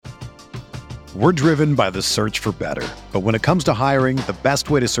We're driven by the search for better. But when it comes to hiring, the best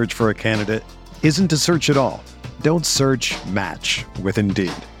way to search for a candidate isn't to search at all. Don't search, match with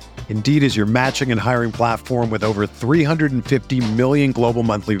Indeed. Indeed is your matching and hiring platform with over 350 million global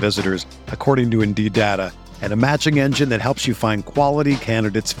monthly visitors, according to Indeed data, and a matching engine that helps you find quality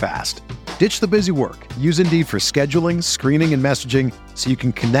candidates fast. Ditch the busy work. Use Indeed for scheduling, screening, and messaging so you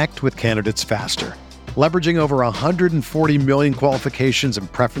can connect with candidates faster. Leveraging over 140 million qualifications and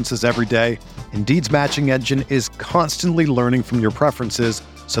preferences every day, Indeed's matching engine is constantly learning from your preferences,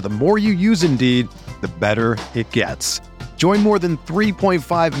 so the more you use Indeed, the better it gets. Join more than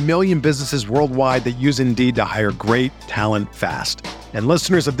 3.5 million businesses worldwide that use Indeed to hire great talent fast. And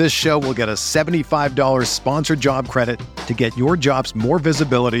listeners of this show will get a $75 sponsored job credit to get your jobs more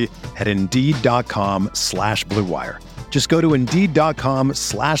visibility at Indeed.com/Blue Wire. Just go to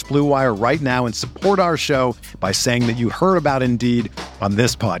Indeed.com/Blue Wire right now and support our show by saying that you heard about Indeed on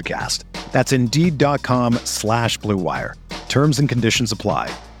this podcast. That's Indeed.com/Blue Wire. Terms and conditions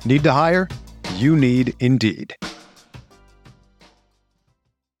apply. Need to hire? You need Indeed.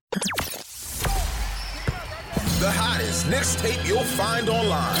 The hottest Knicks tape you'll find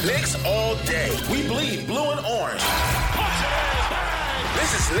online. Knicks all day. We bleed blue and orange.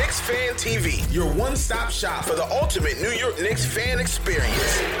 This is Knicks Fan TV, your one-stop shop for the ultimate New York Knicks fan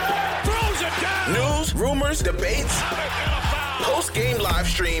experience. Throws it down. News, rumors, debates, post-game live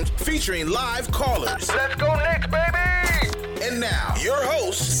streams featuring live callers. Let's go Knicks, baby! And now, your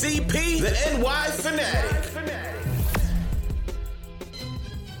host, CP, the NY Fanatic.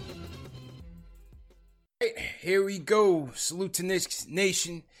 Here we go. Salute to Knicks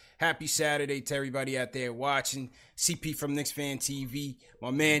Nation. Happy Saturday to everybody out there watching. CP from Knicks Fan TV. My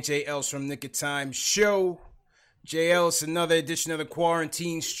man JL's from Nick of Time Show. JL, it's another edition of the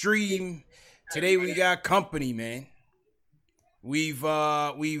Quarantine Stream. Today we got company, man. We've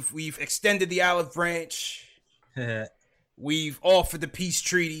extended the olive branch. We've offered the peace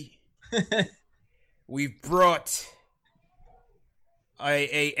treaty. We've brought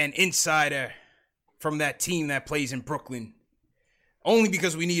an insider from that team that plays in Brooklyn. Only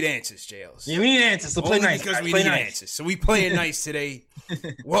because we need answers, JLs. Yeah, we need answers, so play Only nice. because we need answers. So we playing nice today.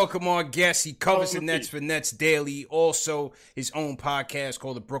 Welcome our guest. He covers the Nets for Nets Daily. Also, his own podcast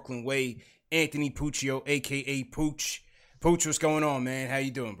called The Brooklyn Way. Anthony Puccio, a.k.a. Pooch. Pooch, what's going on, man? How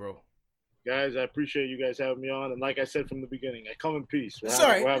you doing, bro? Guys, I appreciate you guys having me on. And like I said from the beginning, I come in peace. It's all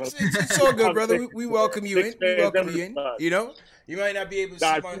right. It's all good, brother. We welcome you in. We welcome you in. You know, you might not be able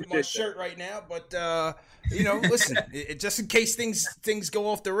to see my shirt right now, but, you know, listen, just in case things go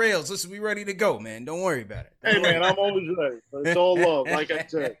off the rails, listen, we ready to go, man. Don't worry about it. Hey, man, I'm always ready. But it's all love, like I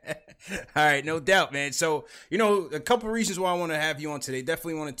said. All right, no doubt, man. So, you know, a couple of reasons why I want to have you on today.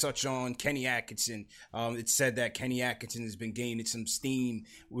 Definitely want to touch on Kenny Atkinson. It's said that Kenny Atkinson has been gaining some steam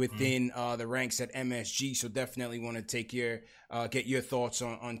within the ranks at MSG. So definitely want to get your thoughts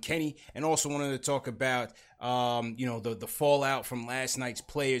on Kenny, and also wanted to talk about you know, the fallout from last night's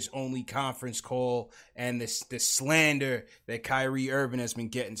players only conference call and this slander that Kyrie Irving has been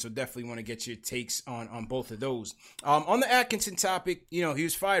getting. So definitely want to get your takes on both of those. On the Atkinson topic, you know, he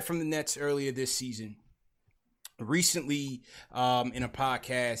was fired from the Nets earlier this season. Recently, in a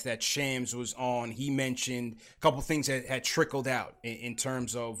podcast that Shams was on, he mentioned a couple things that had trickled out in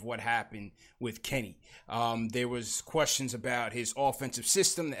terms of what happened with Kenny. There was questions about his offensive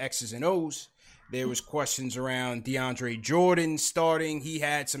system, the X's and O's. There was questions around DeAndre Jordan starting. He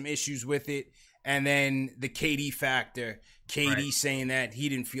had some issues with it. And then the KD factor, KD saying that he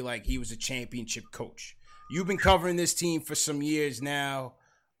didn't feel like he was a championship coach. You've been covering this team for some years now.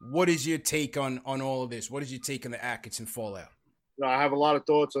 What is your take on all of this? What is your take on the Atkinson fallout? No, I have a lot of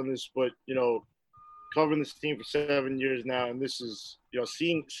thoughts on this, but, you know, covering this team for 7 years now, and this is, you know,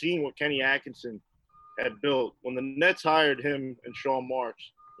 seeing what Kenny Atkinson had built. When the Nets hired him and Sean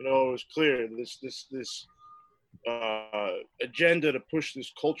Marks, you know, it was clear this agenda to push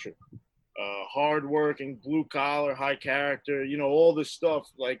this culture, hardworking, blue collar, high character, you know, all this stuff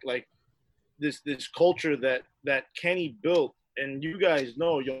like this culture that Kenny built. And you guys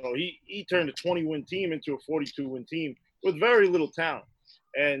know, you know, he turned a 20-win team into a 42-win team with very little talent.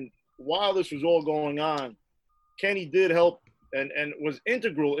 And while this was all going on, Kenny did help and was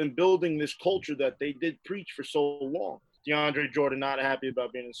integral in building this culture that they did preach for so long. DeAndre Jordan not happy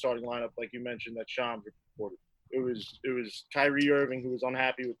about being in the starting lineup, like you mentioned, that Shams reported. It was Kyrie Irving who was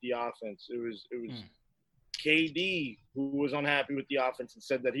unhappy with the offense. It was KD who was unhappy with the offense and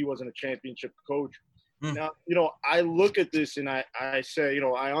said that he wasn't a championship coach. Now, you know, I look at this and I say, you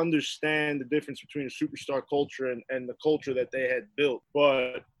know, I understand the difference between a superstar culture and the culture that they had built.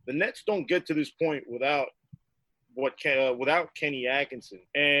 But the Nets don't get to this point without without Kenny Atkinson.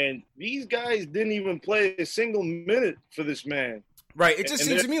 And these guys didn't even play a single minute for this man. Right. It just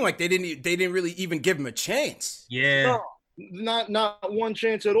seems to me like they didn't really even give him a chance. Yeah. No, not one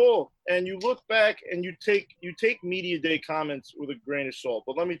chance at all. And you look back and you take media day comments with a grain of salt.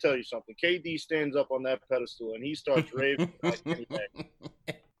 But let me tell you something. KD stands up on that pedestal and he starts raving about Kenny Atkinson.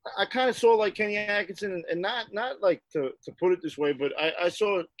 I kind of saw like Kenny Atkinson, and not like to put it this way, but I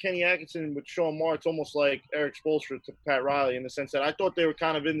saw Kenny Atkinson with Sean Marks almost like Eric Spoelstra to Pat Riley, in the sense that I thought they were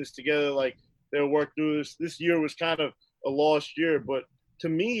kind of in this together, like they'll work through this. This year was kind of a lost year, but to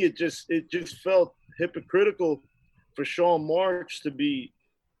me it just felt hypocritical for Sean Marks to be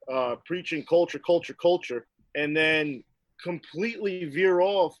preaching culture, and then completely veer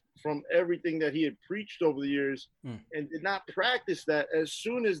off from everything that he had preached over the years and did not practice that as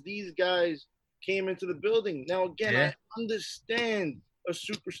soon as these guys came into the building. Now, again, I understand a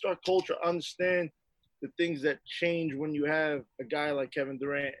superstar culture, understand the things that change when you have a guy like Kevin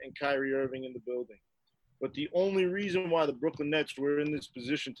Durant and Kyrie Irving in the building. But the only reason why the Brooklyn Nets were in this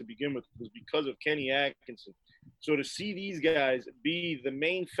position to begin with was because of Kenny Atkinson. So to see these guys be the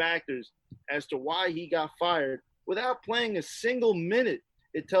main factors as to why he got fired without playing a single minute,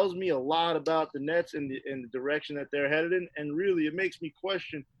 it tells me a lot about the Nets and the direction that they're headed in. And really, it makes me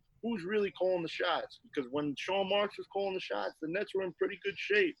question who's really calling the shots. Because when Sean Marks was calling the shots, the Nets were in pretty good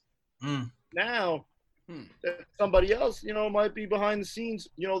shape. Now, that somebody else, might be behind the scenes.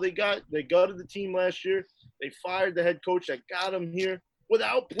 They gutted the team last year. They fired the head coach that got them here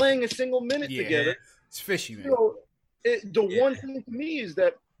without playing a single minute together. It's fishy, man. One thing to me is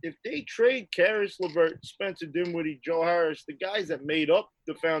that if they trade Caris LeVert, Spencer Dinwiddie, Joe Harris, the guys that made up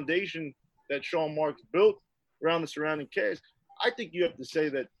the foundation that Sean Marks built around the surrounding cast, I think you have to say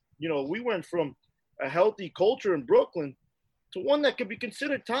that, we went from a healthy culture in Brooklyn to one that could be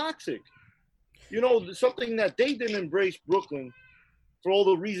considered toxic. Something that they didn't embrace Brooklyn for all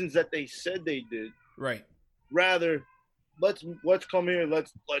the reasons that they said they did. Right. Rather, let's come here,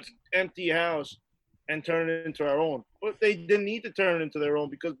 let's empty house and turn it into our own. But they didn't need to turn it into their own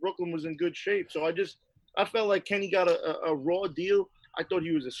because Brooklyn was in good shape. So I felt like Kenny got a raw deal. I thought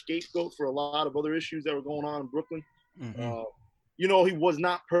he was a scapegoat for a lot of other issues that were going on in Brooklyn. He was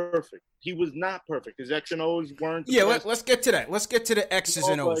not perfect. He was not perfect. His X and O's weren't. Let's get to that. Let's get to the X's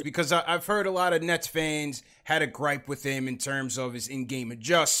and O's because I've heard a lot of Nets fans had a gripe with him in terms of his in-game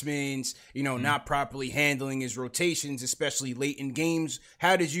adjustments, not properly handling his rotations, especially late in games.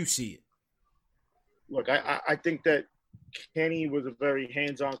 How did you see it? Look, I think that Kenny was a very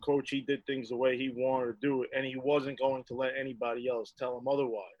hands-on coach. He did things the way he wanted to do it, and he wasn't going to let anybody else tell him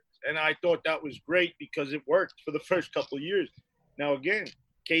otherwise. And I thought that was great because it worked for the first couple of years. Now, again,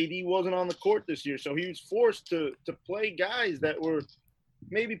 KD wasn't on the court this year, so he was forced to play guys that were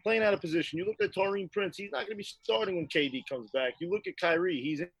maybe playing out of position. You look at Taurean Prince. He's not going to be starting when KD comes back. You look at Kyrie.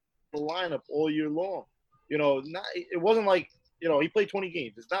 He's in the lineup all year long. It wasn't like, he played 20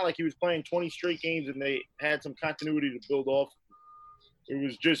 games. It's not like he was playing 20 straight games and they had some continuity to build off. It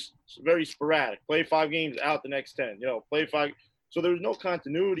was just very sporadic. Play 5 games, out the next 10. Play 5. So there was no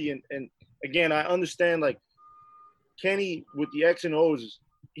continuity. And again, I understand, like, Kenny with the X and O's,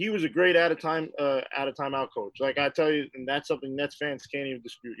 he was a great out of timeout coach. Like I tell you, and that's something Nets fans can't even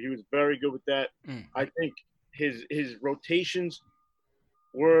dispute. He was very good with that. I think his rotations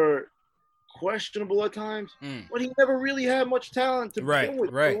were questionable at times, but he never really had much talent to begin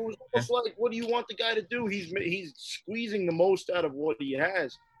with. Right. It was almost like, what do you want the guy to do? He's squeezing the most out of what he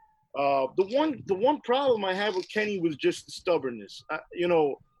has. The one problem I had with Kenny was just the stubbornness.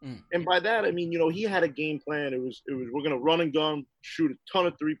 And by that I mean, he had a game plan. It was we're gonna run and gun, shoot a ton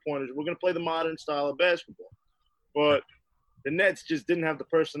of 3-pointers. We're gonna play the modern style of basketball. But the Nets just didn't have the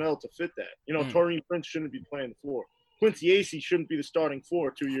personnel to fit that. Taurean Prince shouldn't be playing the floor. Quincy Acey shouldn't be the starting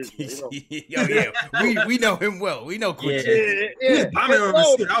 4 2 years ago. We know him well. We know Quincy. He was bombing on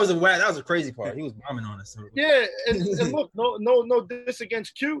us. That was a crazy part. He was bombing on us. Yeah, and look, no diss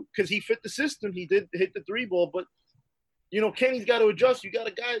against Q because he fit the system. He did hit the 3-ball, but Kenny's got to adjust. You got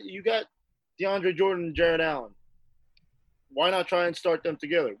DeAndre Jordan and Jared Allen. Why not try and start them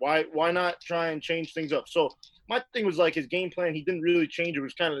together? Why not try and change things up? So my thing was like his game plan. He didn't really change. It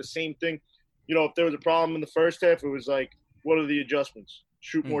was kind of the same thing. If there was a problem in the first half, it was like, what are the adjustments?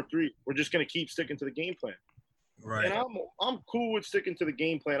 Shoot more 3. We're just going to keep sticking to the game plan. Right. And I'm cool with sticking to the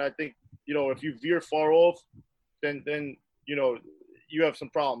game plan. I think, if you veer far off, then you have some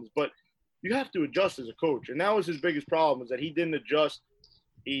problems. But you have to adjust as a coach. And that was his biggest problem, is that he didn't adjust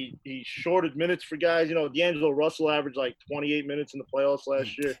He shorted minutes for guys. You know, D'Angelo Russell averaged like 28 minutes in the playoffs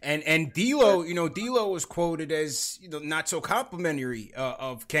last year. And D'Lo, D'Lo was quoted as not so complimentary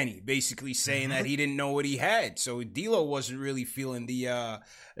of Kenny, basically saying that he didn't know what he had. So D'Lo wasn't really feeling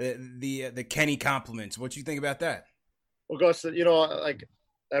the Kenny compliments. What do you think about that? Well, Gus, like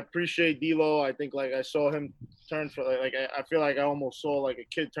I appreciate D'Lo. I think like I saw him turn for like I feel like I almost saw like a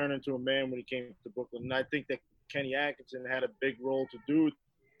kid turn into a man when he came to Brooklyn, and I think that Kenny Atkinson had a big role to do with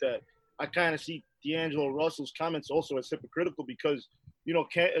that. I kind of see D'Angelo Russell's comments also as hypocritical because,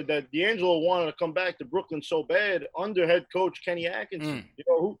 that D'Angelo wanted to come back to Brooklyn so bad under head coach Kenny Atkinson.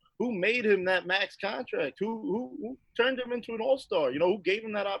 Who made him that max contract? Who turned him into an all-star? Who gave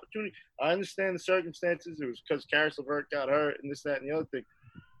him that opportunity? I understand the circumstances. It was because Caris LeVert got hurt and this, that, and the other thing.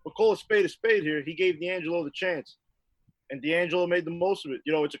 But call a spade here. He gave D'Angelo the chance. And D'Angelo made the most of it.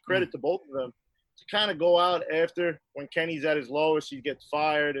 It's a credit to both of them. To kind of go out after when Kenny's at his lowest, he gets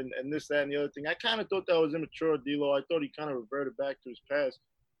fired and this, that, and the other thing. I kind of thought that was immature, D'Lo. I thought he kind of reverted back to his past.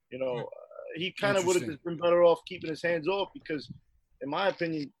 He kind of would have just been better off keeping his hands off because, in my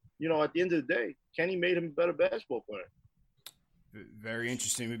opinion, at the end of the day, Kenny made him a better basketball player. Very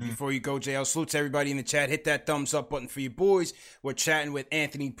interesting. Before you go, JL, salute to everybody in the chat. Hit that thumbs up button for your boys. We're chatting with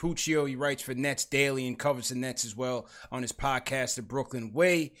Anthony Puccio. He writes for Nets Daily and covers the Nets as well on his podcast, The Brooklyn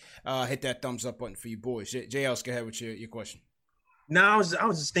Way. Hit that thumbs up button for your boys. JL, go ahead with your question. No, I was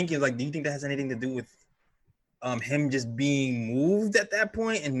just thinking, like, do you think that has anything to do with him just being moved at that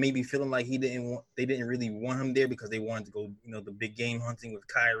point and maybe feeling like they didn't really want him there because they wanted to go, the big game hunting with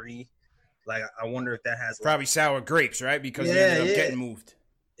Kyrie? Like, I wonder if that has probably sour grapes, right? Because he ended up getting moved.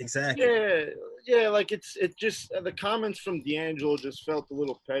 Exactly. Yeah. Like it just the comments from D'Angelo just felt a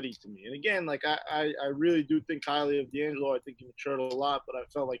little petty to me. And again, like I really do think highly of D'Angelo. I think he matured a lot, but I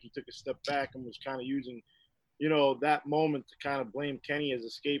felt like he took a step back and was kind of using, that moment to kind of blame Kenny as a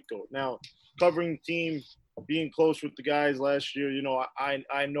scapegoat. Now, covering the team, being close with the guys last year,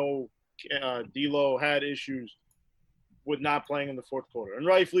 I know D'Lo had issues with not playing in the fourth quarter, and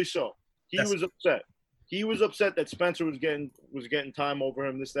rightfully so. He was upset. He was upset that Spencer was getting time over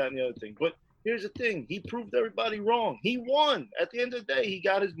him, this, that, and the other thing. But here's the thing. He proved everybody wrong. He won. At the end of the day, he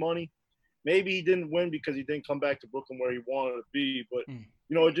got his money. Maybe he didn't win because he didn't come back to Brooklyn where he wanted to be. But,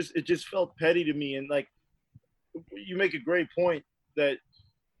 it just felt petty to me. And, like, you make a great point that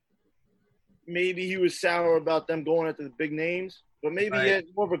maybe he was sour about them going after the big names. But maybe he had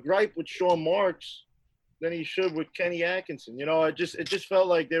more of a gripe with Sean Marks than he should with Kenny Atkinson. It just felt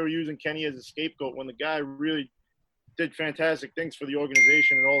like they were using Kenny as a scapegoat when the guy really did fantastic things for the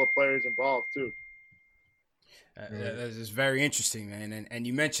organization and all the players involved too. That is very interesting, man. And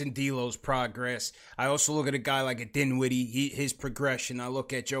you mentioned D'Lo's progress. I also look at a guy like a Dinwiddie, his progression. I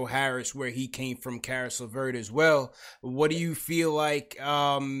look at Joe Harris, where he came from, Caris LeVert as well. What do you feel like?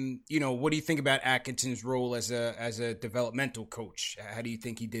 What do you think about Atkinson's role as a developmental coach? How do you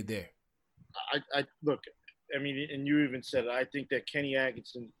think he did there? I look, I mean, and you even said it, I think that Kenny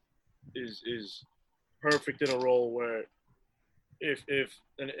Atkinson is perfect in a role where if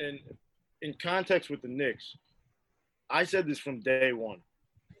in context with the Knicks, I said this from day one.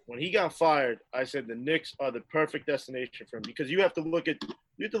 When he got fired, I said the Knicks are the perfect destination for him because you have to look at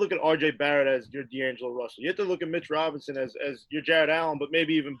RJ Barrett as your D'Angelo Russell. You have to look at Mitch Robinson as your Jared Allen, but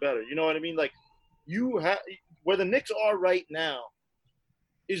maybe even better. You know what I mean? Like where the Knicks are right now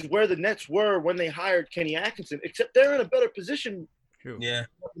is where the Nets were when they hired Kenny Atkinson, except they're in a better position. True. Yeah.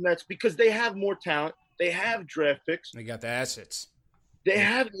 The Nets because they have more talent. They have draft picks. They got the assets. They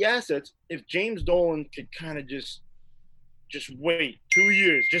have the assets. If James Dolan could kind of just wait 2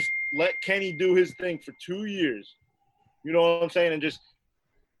 years, just let Kenny do his thing for 2 years, you know what I'm saying, and just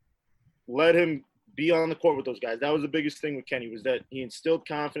let him be on the court with those guys. That was the biggest thing with Kenny was that he instilled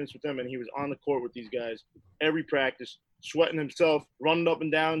confidence with them, and he was on the court with these guys every practice, sweating himself, running up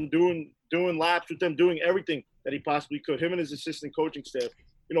and down, doing laps with them, doing everything that he possibly could. Him and his assistant coaching staff,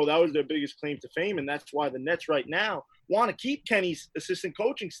 that was their biggest claim to fame, and that's why the Nets right now want to keep Kenny's assistant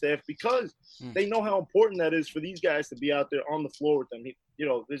coaching staff because they know how important that is for these guys to be out there on the floor with them.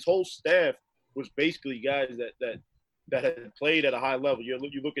 This whole staff was basically guys that had played at a high level. You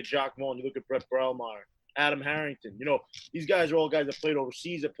look at Jacques Vaughn, you look at Brett Brellmeyer, Adam Harrington. These guys are all guys that played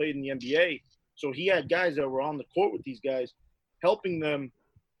overseas, that played in the NBA. So he had guys that were on the court with these guys, helping them,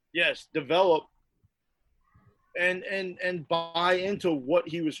 yes, develop and buy into what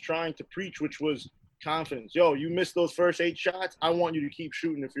he was trying to preach, which was confidence. Yo, you missed those first 8 shots. I want you to keep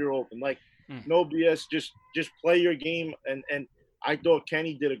shooting if you're open. Like, no BS. Just play your game. And I thought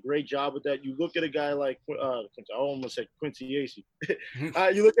Kenny did a great job with that. You look at a guy like I almost said Quincy Acey.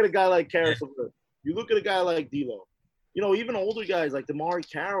 You look at a guy like Caris LeVert. You look at a guy like D'Lo. you know, even older guys like Damari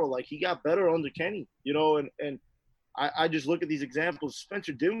Carroll, like he got better under Kenny, you know, and I just look at these examples.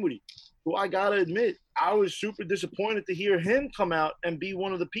 Spencer Dinwiddie, who I got to admit, I was super disappointed to hear him come out and be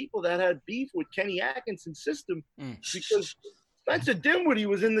one of the people that had beef with Kenny Atkinson's system because Spencer Dinwiddie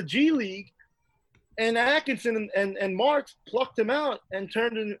was in the G League and Atkinson and Marks plucked him out and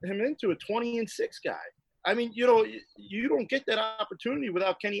turned him into a 20-6 guy. I mean, you know, you don't get that opportunity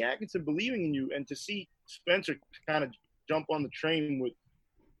without Kenny Atkinson believing in you, and to see Spencer kind of jump on the train with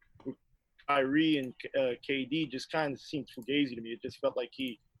Kyrie and KD just kind of seemed fugazi to me. It just felt like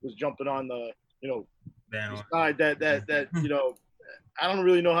he was jumping on the, you know, side that you know, I don't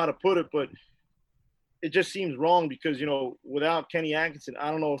really know how to put it, but it just seems wrong because, you know, without Kenny Atkinson,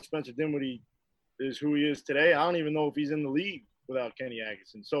 I don't know if Spencer Dinwiddie is who he is today. I don't even know if he's in the league without Kenny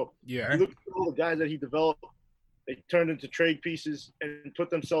Atkinson. So you look at all the guys that he developed, they turned into trade pieces and put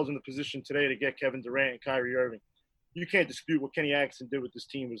themselves in the position today to get Kevin Durant and Kyrie Irving. You can't dispute what Kenny Atkinson did with this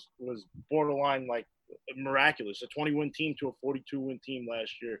team was borderline like miraculous. A 20-win team to a 42-win team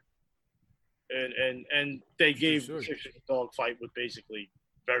last year. And they gave the Sixers a dogfight with basically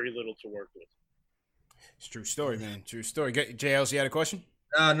very little to work with. It's a true story, man. True story. JLC, you had a question?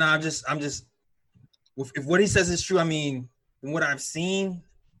 No, I'm just if what he says is true, I mean, from what I've seen,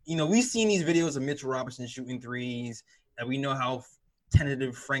 you know, we've seen these videos of Mitchell Robinson shooting threes, and we know how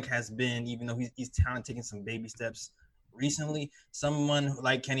tentative Frank has been, even though he's taking some baby steps recently. Someone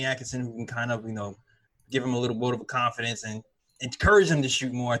like Kenny Atkinson who can kind of, you know, give him a little vote of confidence and encourage him to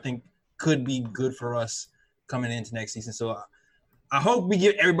shoot more, I think could be good for us coming into next season. So I hope we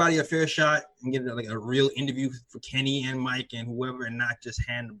give everybody a fair shot and get like a real interview for Kenny and Mike and whoever, and not just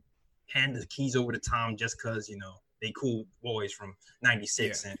hand the keys over to Tom just because, you know, they cool boys from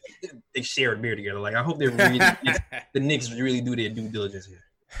 96 and they share a beer together. Like, I hope they really the Knicks really do their due diligence here.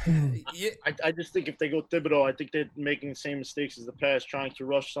 I just think if they go Thibodeau, I think they're making the same mistakes as the past, trying to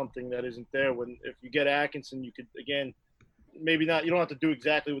rush something that isn't there. When if you get Atkinson, you could, again, maybe not, you don't have to do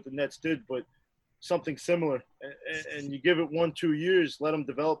exactly what the Nets did, but something similar. And you give it 1-2 years, let them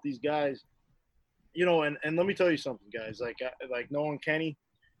develop these guys. You know, and let me tell you something, guys. Like knowing Kenny,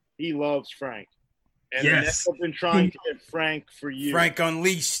 he loves Frank. And the Nets have been trying to get Frank for years. Frank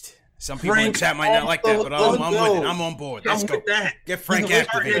unleashed. Some people in chat might not like that, but I'm with it. I'm on board. Let's go. Get Frank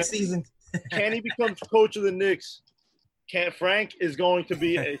activated next season. Kenny becomes coach of the Knicks. Frank is going to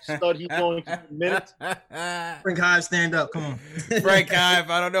be a stud. He's going to be minutes. Frank Hive, stand up. Come on. Frank Hive.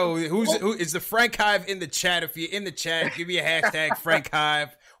 I don't know. Who is the Frank Hive in the chat? If you're in the chat, give me a hashtag Frank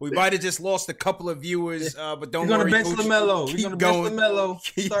Hive. We might have just lost a couple of viewers, but don't worry. We're going to bench LaMelo. We're going to bench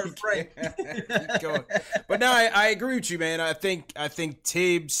LaMelo. Start Frank. Keep going. But no, I agree with you, man. I think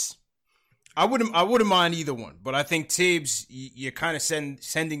Tibbs. I wouldn't mind either one, but I think Tibbs, you're kind of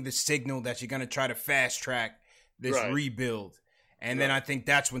sending the signal that you're going to try to fast track this rebuild, and then I think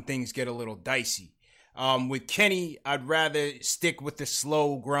that's when things get a little dicey. With Kenny, I'd rather stick with the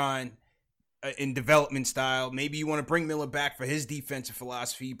slow grind in development style. Maybe you want to bring Miller back for his defensive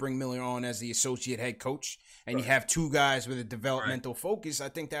philosophy, bring Miller on as the associate head coach, and you have two guys with a developmental focus. I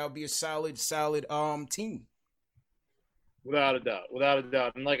think that would be a solid team. Without a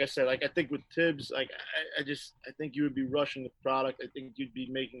doubt. And like I said, like I think with Tibbs, like I think you would be rushing the product. I think you'd be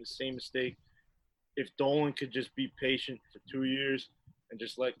making the same mistake if Dolan could just be patient for 2 years and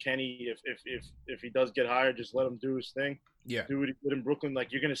just let Kenny, if he does get hired, just let him do his thing. Yeah. Do what he did in Brooklyn.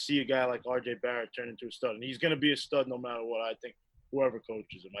 Like, you're going to see a guy like RJ Barrett turn into a stud. And he's going to be a stud no matter what. I think whoever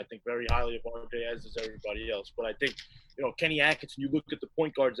coaches him. I think very highly of RJ, as does everybody else. But I think, you know, Kenny Atkinson, you look at the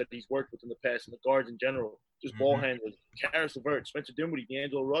point guards that he's worked with in the past and the guards in general, just ball handlers, Karis LeVert, Spencer Dinwiddie,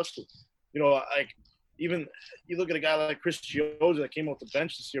 D'Angelo Russell. You know, like, even you look at a guy like Chris Chiozza that came off the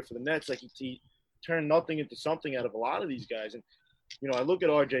bench this year for the Nets, like he turned nothing into something out of a lot of these guys. And, you know, I look at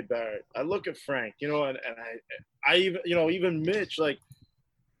RJ Barrett, I look at Frank, you know, and I even, you know, even Mitch, like,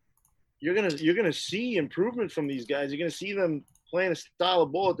 you're gonna see improvement from these guys. You're gonna see them playing a style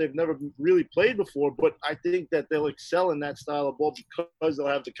of ball that they've never really played before. But I think that they'll excel in that style of ball because they'll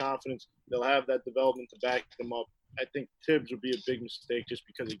have the confidence, they'll have that development to back them up. I think Tibbs would be a big mistake just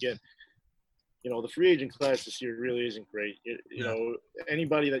because, again, you know, the free agent class this year really isn't great. You know,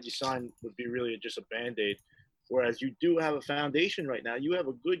 anybody that you sign would be really just a Band-Aid. Whereas you do have a foundation right now. You have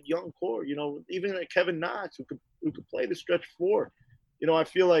a good young core. You know, even like Kevin Knox, who could play the stretch four. You know, I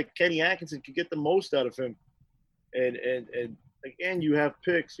feel like Kenny Atkinson could get the most out of him. And again, you have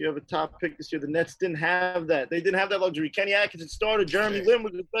picks. You have a top pick this year. The Nets didn't have that. They didn't have that luxury. Kenny Atkinson started. Jeremy Lin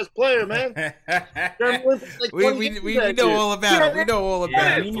was the best player, man. Jeremy Lin was like we know all about it. We know all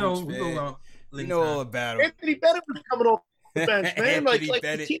about it. We know all about it. Anthony Bennett was coming off the bench, man. like the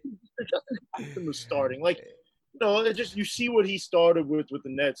Bennett. team Justin Houston was starting. Like, No, it just you see what he started with the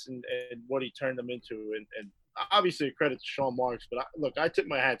Nets and what he turned them into, and obviously a credit to Sean Marks. But I tip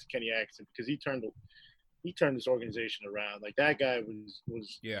my hat to Kenny Atkinson because he turned this organization around. Like that guy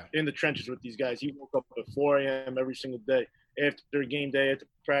was in the trenches with these guys. He woke up at 4 a.m. every single day after game day, after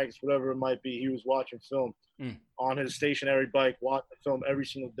practice, whatever it might be. He was watching film on his stationary bike, watching film every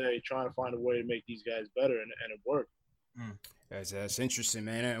single day, trying to find a way to make these guys better, and it worked. That's interesting,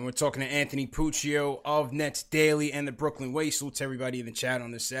 man. And we're talking to Anthony Puccio of Nets Daily and the Brooklyn Way. Salute to everybody in the chat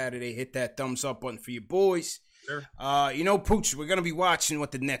on this Saturday. Hit that thumbs up button for your boys. Sure. Pooch, we're going to be watching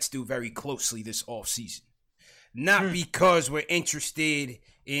what the Nets do very closely this offseason. Not because we're interested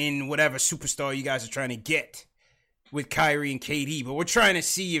in whatever superstar you guys are trying to get with Kyrie and KD, but we're trying to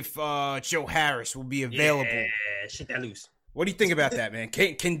see if Joe Harris will be available. Yeah, shake that loose. What do you think about that, man?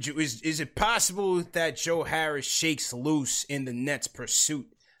 Is it possible that Joe Harris shakes loose in the Nets' pursuit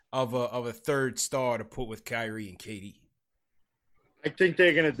of a third star to put with Kyrie and KD? I think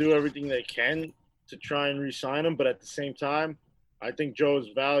they're going to do everything they can to try and re-sign him, but at the same time, I think Joe's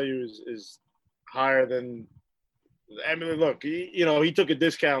value is higher than. I mean, look, he took a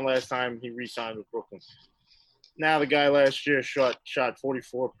discount last time he re-signed with Brooklyn. Now the guy last year shot 44%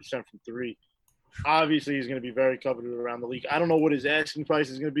 from three. Obviously, he's going to be very coveted around the league. I don't know what his asking price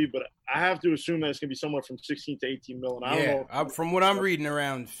is going to be, but I have to assume that it's going to be somewhere from 16 to 18 mil. And I don't know. From what I'm reading,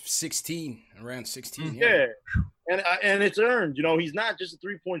 around 16. Yeah. And it's earned. He's not just a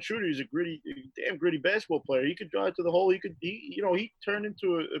three-point shooter. He's a damn gritty basketball player. He could drive to the hole. He turned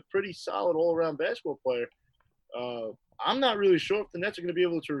into a pretty solid all-around basketball player. I'm not really sure if the Nets are going to be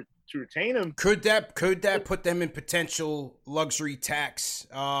able to retain him. Could that put them in potential luxury tax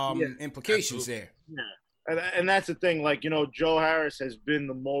implications absolutely. there? Yeah. And that's the thing. Like, Joe Harris has been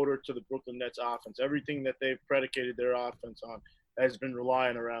the motor to the Brooklyn Nets offense. Everything that they've predicated their offense on has been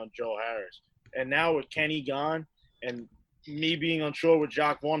relying around Joe Harris. And now with Kenny gone and me being unsure with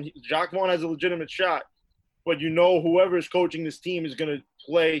Jacques Vaughn has a legitimate shot. But whoever is coaching this team is going to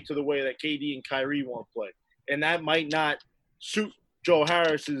play to the way that KD and Kyrie want to play. And that might not suit Joe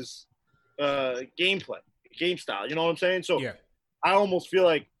Harris's game style. You know what I'm saying? So I almost feel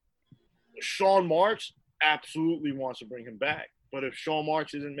like Sean Marks absolutely wants to bring him back. But if Sean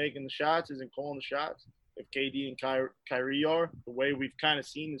Marks isn't making the shots, isn't calling the shots, if KD and Kyrie are, the way we've kind of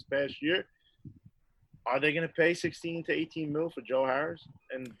seen this past year, are they going to pay 16 to 18 mil for Joe Harris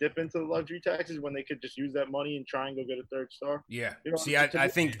and dip into the luxury taxes when they could just use that money and try and go get a third star? Yeah. See, I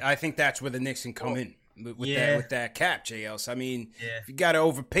think that's where the Knicks can come in. With that cap, JL. I mean, if you got to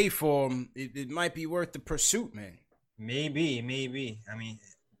overpay for him, it might be worth the pursuit, man. Maybe. I mean,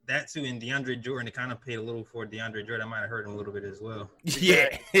 that too, and DeAndre Jordan, they kind of paid a little for DeAndre Jordan. That might have hurt him a little bit as well.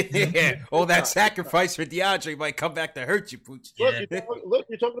 Yeah. All that sacrifice for DeAndre might come back to hurt you, Pooch. Look,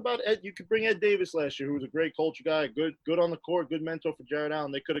 you're talking about Ed. You could bring Ed Davis last year, who was a great culture guy, good on the court, good mentor for Jared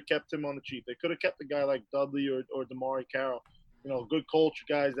Allen. They could have kept him on the cheap. They could have kept a guy like Dudley or DeMarre Carroll, good culture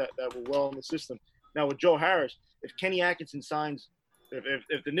guys that were well in the system. Now with Joe Harris, if Kenny Atkinson signs,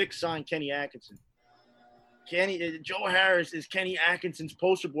 if the Knicks sign Kenny Atkinson, Joe Harris is Kenny Atkinson's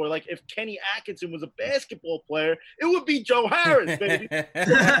poster boy. Like if Kenny Atkinson was a basketball player, it would be Joe Harris, baby.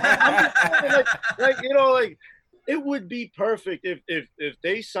 It would be perfect if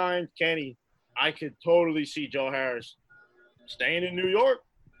they signed Kenny. I could totally see Joe Harris staying in New York,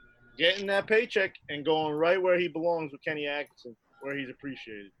 getting that paycheck, and going right where he belongs with Kenny Atkinson, where he's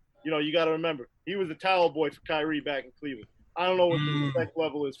appreciated. You got to remember, he was the towel boy for Kyrie back in Cleveland. I don't know what the respect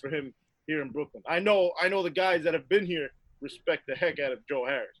level is for him here in Brooklyn. I know the guys that have been here respect the heck out of Joe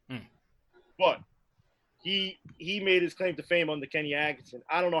Harris. But he made his claim to fame under Kenny Atkinson.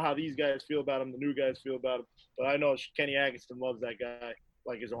 I don't know how these guys feel about him, the new guys feel about him, but I know Kenny Atkinson loves that guy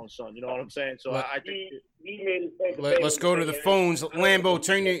like his own son. You know what I'm saying? So I think he made his claim to fame. Let's go to the phones. Lambo,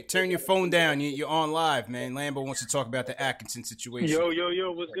 turn your phone down. You're on live, man. Lambo wants to talk about the Atkinson situation. Yo,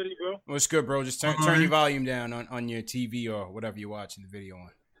 what's good, bro? What's good, bro? Just turn your volume down on your TV or whatever you're watching the video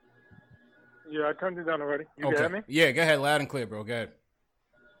on. Yeah, I turned it down already. You can hear me? Yeah, go ahead. Loud and clear, bro. Go ahead.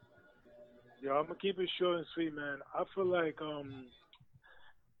 Yo, I'm going to keep it short and sweet, man. I feel like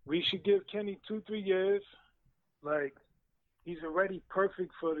we should give Kenny 2-3 years. Like, he's already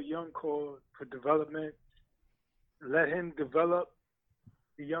perfect for the young core, for development. Let him develop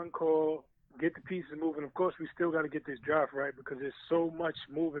the young core, get the pieces moving. Of course, we still got to get this draft right because there's so much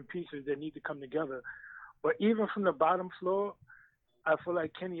moving pieces that need to come together. But even from the bottom floor, I feel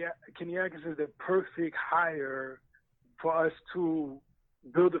like Kenny Atkinson is the perfect hire for us to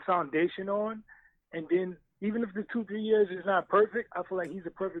build a foundation on. And then even if the 2-3 years is not perfect, I feel like he's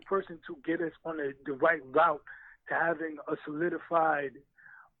a perfect person to get us on the right route to having a solidified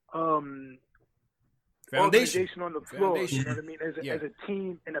organization on the floor. Foundation. You know what I mean? As a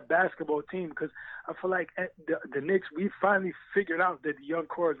team and a basketball team, because I feel like at the Knicks, we finally figured out that the young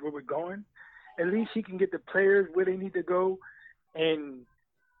core is where we're going. At least he can get the players where they need to go, and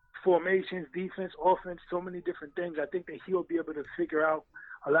formations, defense, offense, so many different things. I think that he'll be able to figure out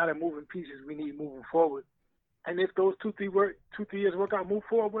a lot of moving pieces we need moving forward. And if those 2-3 years work out, move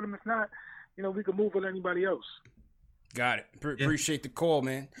forward with him. If not, we can move with anybody else. Got it. Appreciate the call,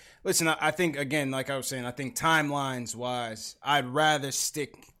 man. Listen, I think, again, like I was saying, I think timelines-wise, I'd rather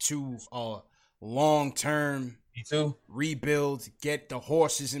stick to a long-term rebuild, get the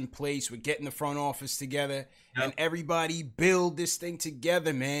horses in place. We're getting the front office together, and everybody build this thing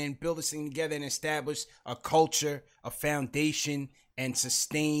together, man. Build this thing together and establish a culture, a foundation, and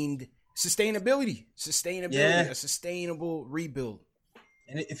sustainability, a sustainable rebuild.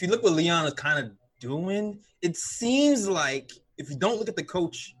 And if you look what Leon is kind of doing, it seems like, if you don't look at the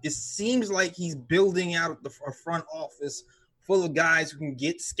coach, it seems like he's building out a front office full of guys who can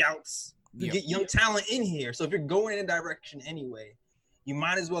get scouts, who get young talent in here. So if you're going in a direction anyway, you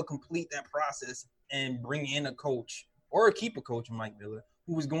might as well complete that process and bring in a coach or keep a coach, Mike Miller,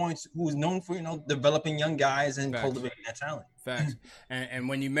 who is known for developing young guys and cultivating that talent. Facts. And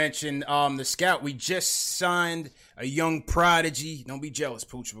when you mentioned the scout, we just signed a young prodigy. Don't be jealous,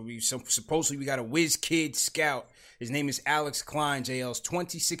 Pooch, but supposedly we got a whiz kid scout. His name is Alex Klein. JL's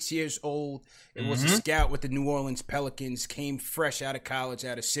 26 years old. It was a scout with the New Orleans Pelicans. Came fresh out of college,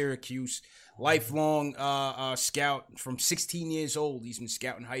 out of Syracuse. Lifelong scout from 16 years old. He's been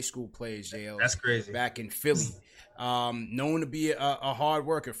scouting high school players, JL. That's crazy. Back in Philly. Known to be a hard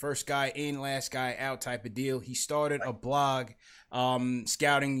worker, first guy in, last guy out type of deal. He started a blog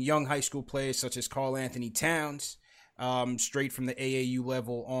scouting young high school players such as Karl Anthony Towns, straight from the AAU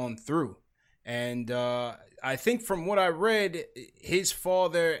level on through. And I think from what I read, his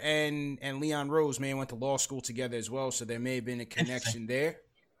father and Leon Rose may have went to law school together as well, so there may have been a connection there.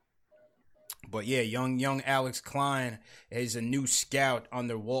 But yeah, young Alex Klein is a new scout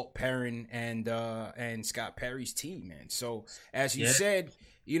under Walt Perrin and Scott Perry's team, man. So as you said,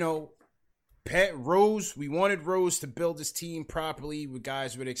 Rose, we wanted Rose to build his team properly with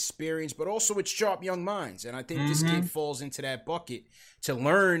guys with experience, but also with sharp young minds. And I think this kid falls into that bucket to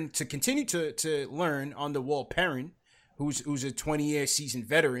continue to learn under Walt Perrin, who's a 20-year seasoned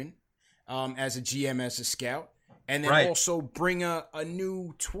veteran as a GM, as a scout. And then also bring a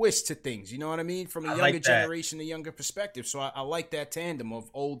new twist to things. You know what I mean? From a younger generation, a younger perspective. So I like that tandem of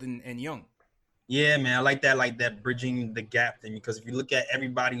old and young. Yeah, man. I like that bridging the gap thing, because if you look at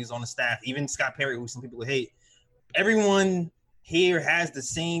everybody who's on the staff, even Scott Perry, who some people hate, everyone here has the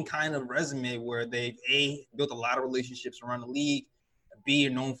same kind of resume where they've built a lot of relationships around the league, B, are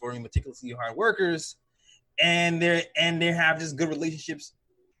known for being meticulously hard workers, and they have just good relationships.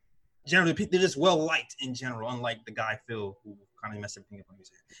 Generally, they're just well liked in general, unlike the guy Phil, who kind of messed everything up on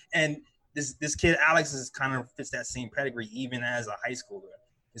his head. And this kid Alex is kind of fits that same pedigree, even as a high schooler.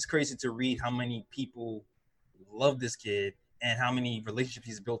 It's crazy to read how many people love this kid and how many relationships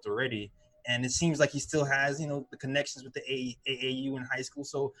he's built already. And it seems like he still has, the connections with the AAU in high school.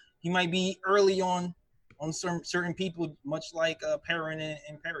 So he might be early on certain people, much like Perrin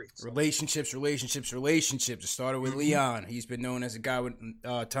and Perry. So. Relationships. It started with Leon. He's been known as a guy with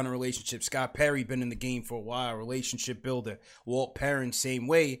a ton of relationships. Scott Perry been in the game for a while, relationship builder. Walt Perrin, same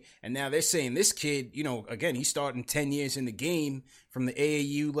way. And now they're saying this kid, again, he's starting 10 years in the game from the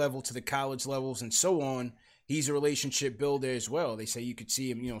AAU level to the college levels and so on. He's a relationship builder as well. They say you could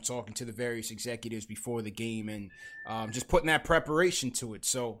see him, talking to the various executives before the game and just putting that preparation to it.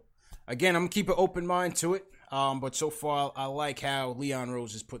 So, again, I'm going to keep an open mind to it. But so far, I like how Leon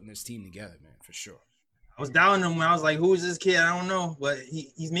Rose is putting this team together, man, for sure. I was doubting him when I was like, who is this kid? I don't know. But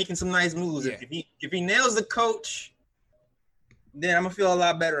he's making some nice moves. Yeah. If he nails the coach, then I'm going to feel a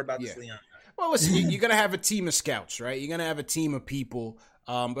lot better about this Leon. Well, listen, you're going to have a team of scouts, right? You're going to have a team of people.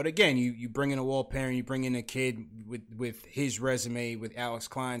 But again, you bring in a Walt Perrin, you bring in a kid with his resume, with Alex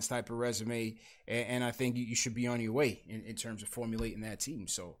Klein's type of resume, and I think you should be on your way in terms of formulating that team.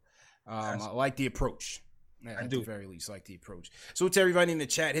 So I like the approach. At the very least, like the approach. So to everybody in the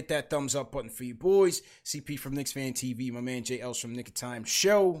chat, hit that thumbs up button for you boys. CP from Knicks Fan TV, my man JL's from Nick of Time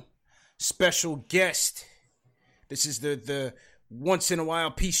Show. Special guest. This is the once in a while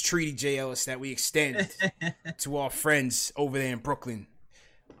peace treaty, JLS, that we extend to our friends over there in Brooklyn.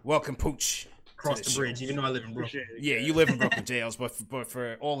 Welcome, Pooch. Cross the bridge, even though I live in Brooklyn. Yeah, you live in Brooklyn, JLs, but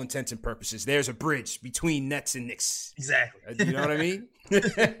for all intents and purposes, there's a bridge between Nets and Knicks. Exactly. You know what I mean?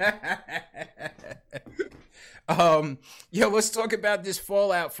 Let's talk about this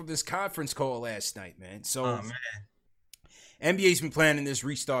fallout from this conference call last night, man. So, NBA's been planning this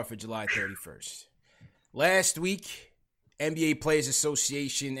restart for July 31st. Last week, NBA Players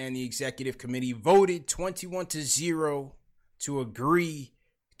Association and the executive committee voted 21-0 to agree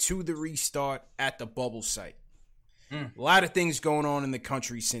to the restart at the bubble site. A lot of things going on in the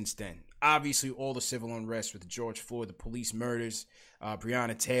country since then. Obviously, all the civil unrest with George Floyd, the police murders,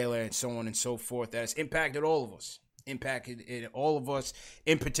 Breonna Taylor, and so on and so forth. That has impacted all of us. In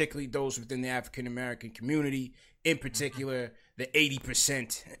particularly those within the African-American community, in particular the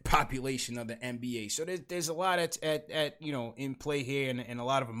 80% population of the NBA. So there's a lot at in play here, and a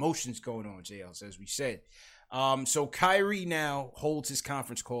lot of emotions going on, JLs, as we said. So Kyrie now holds his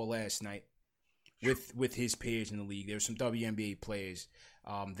conference call last night with his peers in the league. There's some WNBA players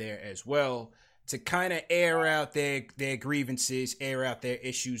there as well to kind of air out their grievances, air out their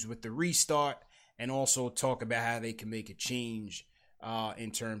issues with the restart, and also talk about how they can make a change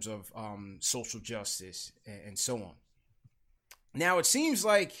in terms of social justice and so on. Now, it seems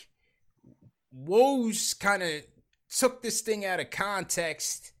like Woj kind of took this thing out of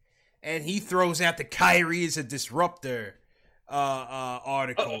context, and he throws out the Kyrie is a disruptor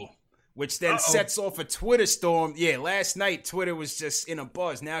article. Which then sets off a Twitter storm. Yeah, last night Twitter was just in a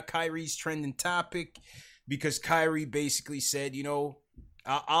buzz. Now Kyrie's trending topic because Kyrie basically said,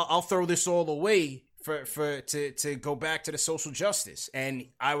 I'll throw this all away to go back to the social justice. And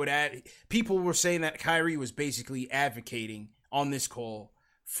I would add, people were saying that Kyrie was basically advocating on this call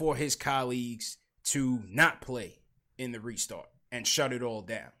for his colleagues to not play in the restart and shut it all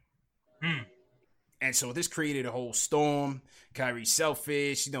down. And so this created a whole storm. Kyrie's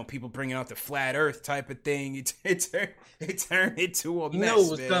selfish, people bringing out the flat Earth type of thing. It turned into a mess. You know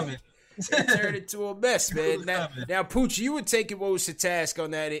what's coming. It turned into a mess, man. Now, Pooch, you were taking Woj to task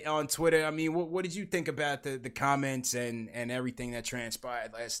on that on Twitter. I mean, what did you think about the comments and everything that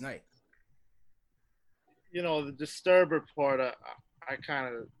transpired last night? The disturber part, I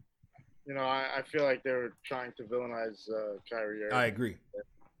kind of, I feel like they were trying to villainize Kyrie Irving. I agree.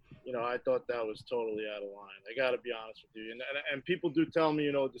 I thought that was totally out of line. I got to be honest with you. And people do tell me,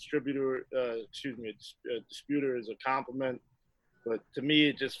 a disputer is a compliment. But to me,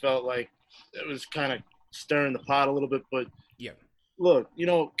 it just felt like it was kind of stirring the pot a little bit. But yeah, look,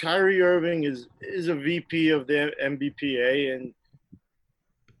 Kyrie Irving is a VP of the NBPA, and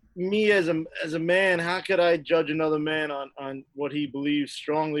me as a man, how could I judge another man on what he believes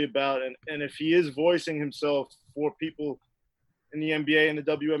strongly about? And if he is voicing himself for people in the NBA and the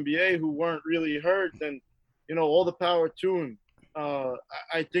WNBA who weren't really heard, then, all the power to him.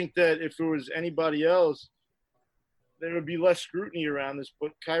 I think that if it was anybody else, there would be less scrutiny around this.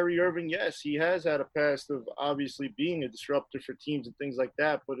 But Kyrie Irving, yes, he has had a past of obviously being a disruptor for teams and things like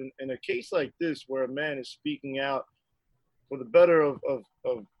that. But in a case like this, where a man is speaking out for the better of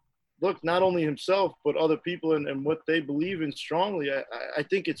look, not only himself, but other people and what they believe in strongly, I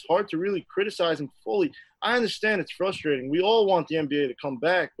think it's hard to really criticize him fully. I understand it's frustrating. We all want the NBA to come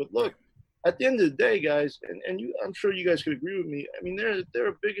back. But look, at the end of the day, guys, and I'm sure you guys could agree with me, I mean, there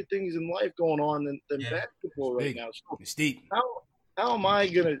are bigger things in life going on than basketball right now. So it's deep. How am I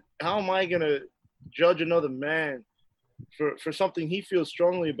gonna judge another man for something he feels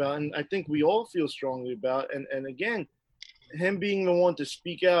strongly about? And I think we all feel strongly about. And again, him being the one to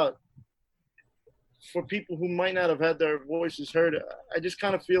speak out for people who might not have had their voices heard, I just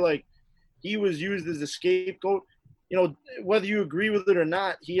kind of feel like he was used as a scapegoat. Whether you agree with it or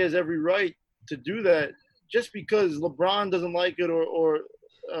not, he has every right to do that. Just because LeBron doesn't like it or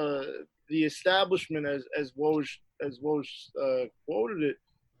the establishment, as Woj quoted it,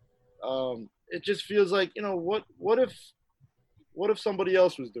 it just feels like, what if somebody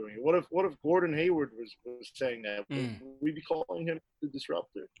else was doing it? What if Gordon Hayward was saying that? Would we be calling him the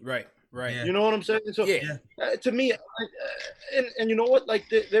disruptor? Right. Yeah. You know what I'm saying? So to me, and you know what? Like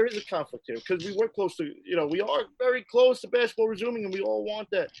there is a conflict here because we were close to, we are very close to basketball resuming, and we all want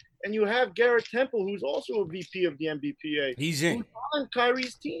that. And you have Garrett Temple, who's also a VP of the NBPA. He's in. Who's on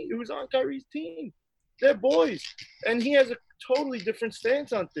Kyrie's team. They're boys, and he has a totally different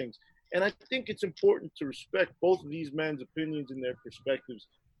stance on things. And I think it's important to respect both of these men's opinions and their perspectives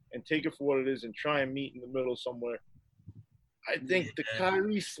and take it for what it is and try and meet in the middle somewhere. I think the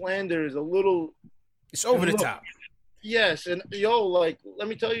Kyrie slander is a little – it's over the top. Yes, and, let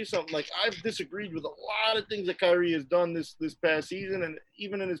me tell you something. Like, I've disagreed with a lot of things that Kyrie has done this past season, and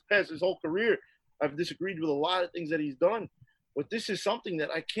even in his whole career, I've disagreed with a lot of things that he's done. But this is something that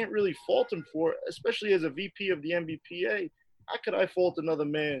I can't really fault him for, especially as a VP of the NBPA. How could I fault another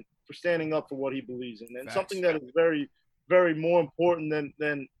man for standing up for what he believes in? And something that is very, very more important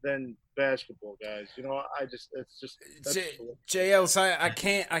than basketball, guys. JL,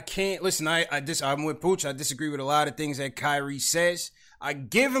 I can't listen. I'm with Pooch. I disagree with a lot of things that Kyrie says. I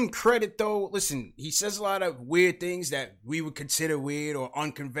give him credit, though. Listen, he says a lot of weird things that we would consider weird or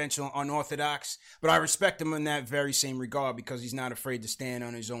unconventional, unorthodox. But I respect him in that very same regard because he's not afraid to stand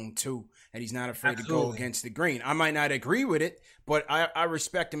on his own, too. And he's not afraid to go against the grain. I might not agree with it, but I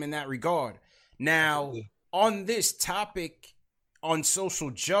respect him in that regard. Now, on this topic on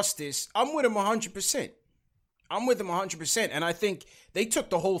social justice, I'm with him 100%. I'm with him 100%. And I think they took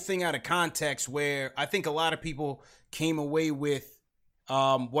the whole thing out of context where I think a lot of people came away with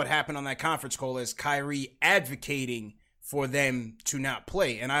what happened on that conference call as Kyrie advocating for them to not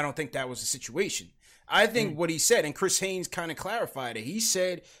play. And I don't think that was the situation. I think what he said, and Chris Haynes kind of clarified it. He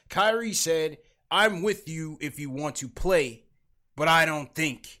said, Kyrie said, I'm with you if you want to play, but I don't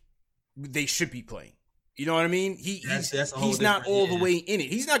think they should be playing. You know what I mean? He's not all the way in it.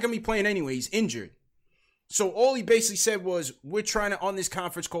 He's not going to be playing anyway. He's injured. So all he basically said was, we're trying to, on this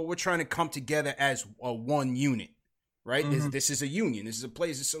conference call, we're trying to come together as a one unit, right? This is a union. This is a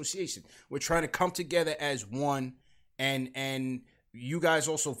players association. We're trying to come together as one, and you guys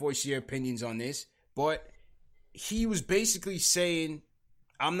also voice your opinions on this. But he was basically saying,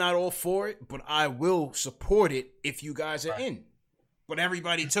 I'm not all for it, but I will support it if you guys are in. But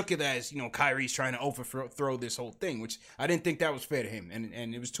everybody took it as, Kyrie's trying to overthrow this whole thing, which I didn't think that was fair to him.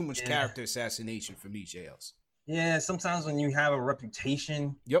 And it was too much character assassination for me, JLs. Yeah, sometimes when you have a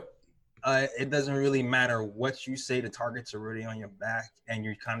reputation, it doesn't really matter what you say. The targets are really on your back, and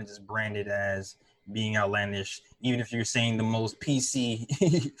you're kind of just branded as being outlandish. Even if you're saying the most PC,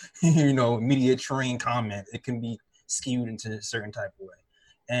 media trained comment, it can be skewed into a certain type of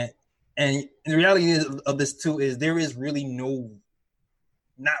way. And the reality of this too is there is really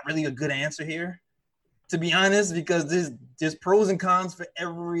not really a good answer here, to be honest, because there's pros and cons for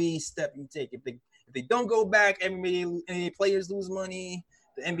every step you take. If they don't go back, NBA players lose money,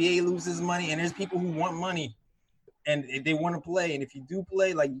 the NBA loses money, and there's people who want money and they want to play. And if you do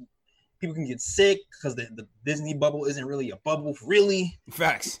play, like, people can get sick because the Disney bubble isn't really a bubble, really.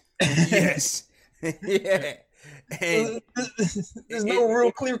 Facts. Yes. Yeah. And there's no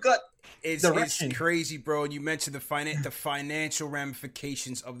real clear cut. It's crazy, bro. You mentioned the financial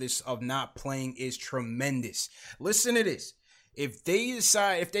ramifications of this, of not playing, is tremendous. Listen to this.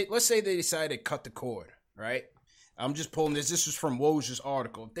 Let's say they decide to cut the cord, right? I'm just pulling this. This was from Woj's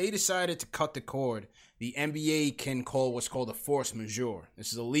article. If they decided to cut the cord, the NBA can call what's called a force majeure.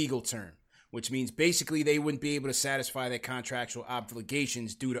 This is a legal term, which means basically they wouldn't be able to satisfy their contractual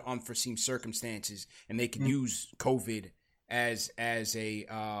obligations due to unforeseen circumstances, and they could use COVID as a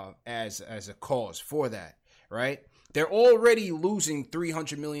cause for that, right? They're already losing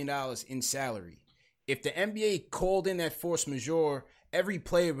 $300 million in salary. If the NBA called in that force majeure, every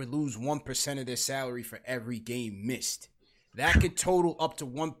player would lose 1% of their salary for every game missed. That could total up to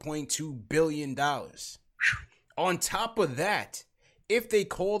 $1.2 billion. On top of that, if they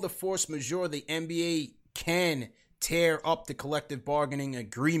call the force majeure, the NBA can tear up the collective bargaining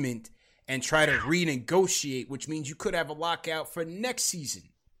agreement and try to renegotiate, which means you could have a lockout for next season,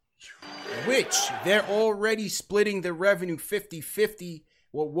 which they're already splitting the revenue 50-50.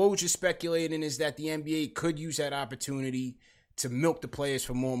 What Woj is speculating is that the NBA could use that opportunity to milk the players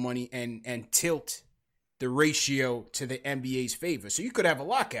for more money and tilt the ratio to the NBA's favor. So you could have a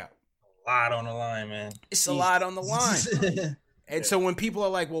lockout. A lot on the line, man. It's a lot on the line. And so when people are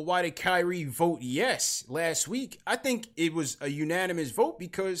like, well, why did Kyrie vote yes last week? I think it was a unanimous vote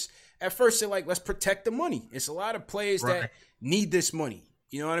because at first they're like, let's protect the money. It's a lot of players that need this money.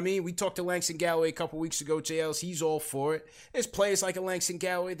 You know what I mean? We talked to Langston Galloway a couple weeks ago, JLs. He's all for it. There's players like a Langston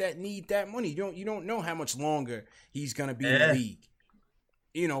Galloway that need that money. You don't know how much longer he's going to be in the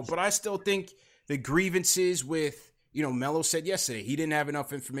league. But I still think the grievances with, Melo said yesterday, he didn't have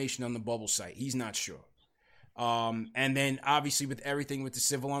enough information on the bubble site. He's not sure. And then obviously with everything with the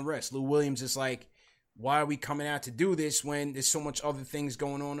civil unrest, Lou Williams is like, why are we coming out to do this when there's so much other things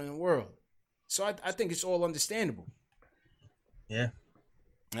going on in the world? So I think it's all understandable. Yeah.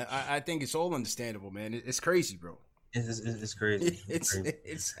 I think it's all understandable, man. It's crazy, bro. It's crazy.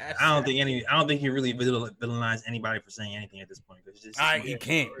 It's I don't think you really villainize anybody for saying anything at this point. You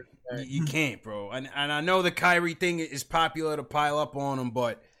can't. You can't, bro. And I know the Kyrie thing is popular to pile up on him,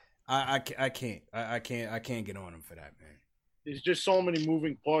 but I can't. I can't get on him for that, man. There's just so many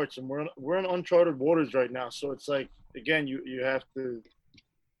moving parts, and we're in uncharted waters right now. So it's like, again, you have to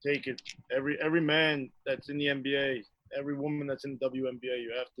take it. Every man that's in the NBA, every woman that's in the WNBA,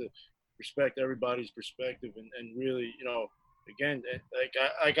 you have to respect everybody's perspective and really, again,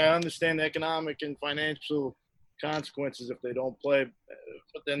 like I understand the economic and financial consequences if they don't play,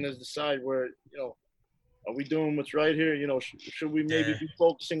 but then there's the side where Are we doing what's right here? You know, should we maybe be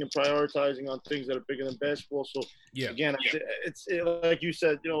focusing and prioritizing on things that are bigger than basketball? So again, it's like you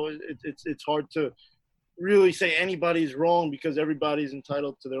said, you know, it's hard to really say anybody's wrong because everybody's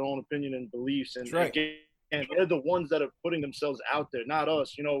entitled to their own opinion and beliefs. And again, they're the ones that are putting themselves out there, not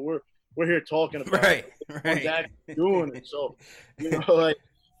us. You know, we're here talking about that doing it. So, you know, like.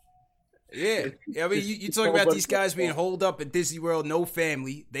 Yeah, I mean, you talk about these guys being holed up at Disney World, no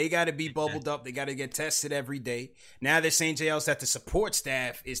family. They got to be bubbled up. They got to get tested every day. Now they're saying, JLs, that the support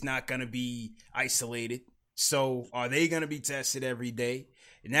staff is not going to be isolated. So are they going to be tested every day?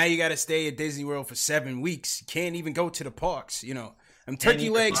 And now you got to stay at Disney World for 7 weeks. You can't even go to the parks, you know. Turkey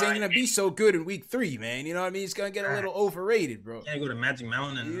legs ain't going to be so good in week 3, man. You know what I mean? It's going to get a little overrated, bro. You can't go to Magic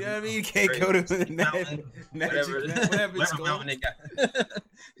Mountain. And, you know what I mean? You can't go to Magic whatever it's called. They got.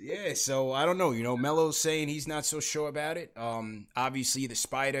 Yeah, so I don't know. You know, Melo's saying he's not so sure about it. Obviously, the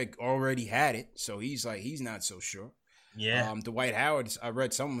Spider already had it, so he's not so sure. Yeah. Dwight Howard, I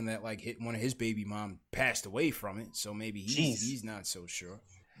read someone that like hit one of his baby mom passed away from it, so maybe he's not so sure.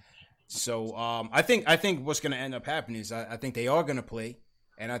 So I think what's going to end up happening is I think they are going to play,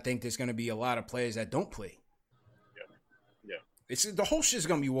 and I think there's going to be a lot of players that don't play. Yeah. The whole shit's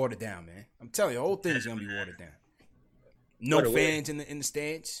going to be watered down, man. I'm telling you, the whole thing's going to be watered down. No fans in the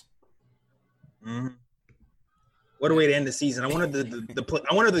stands. Mm-hmm. What a way to end the season! I wanted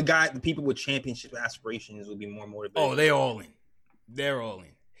the people with championship aspirations would be more motivated. Oh, they're all in. They're all in.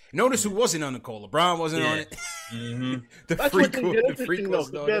 Notice who wasn't on the call. LeBron wasn't on it. Mm-hmm. That's what interesting,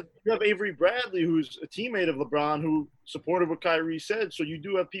 though. You have Avery Bradley, who's a teammate of LeBron, who supported what Kyrie said. So you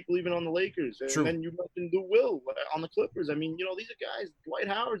do have people even on the Lakers. And True. then you mentioned Lou Will on the Clippers. I mean, you know, these are guys, Dwight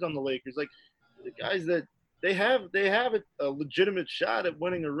Howard's on the Lakers. Like, the guys that they have a legitimate shot at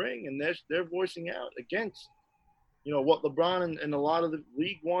winning a ring, and they're voicing out against, you know, what LeBron and a lot of the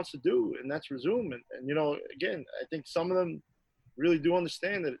league wants to do, and that's resume. And you know, again, I think some of them really do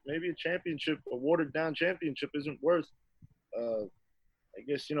understand that maybe a watered down championship isn't worth, I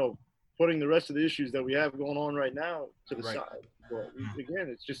guess, you know, putting the rest of the issues that we have going on right now to the side. But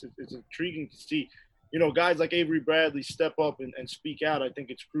again, it's intriguing to see, you know, guys like Avery Bradley step up and speak out. I think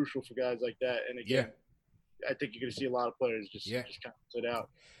it's crucial for guys like that. And again, I think you're going to see a lot of players just kind of sit out.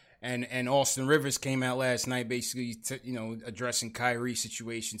 And Austin Rivers came out last night basically, addressing Kyrie's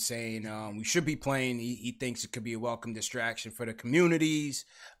situation, saying we should be playing. He thinks it could be a welcome distraction for the communities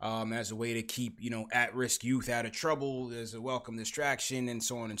as a way to keep, you know, at-risk youth out of trouble. There's a welcome distraction and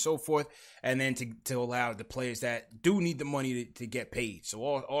so on and so forth. And then to allow the players that do need the money to get paid. So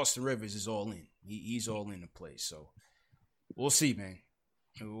Austin Rivers is all in. He's all in the play. So we'll see, man.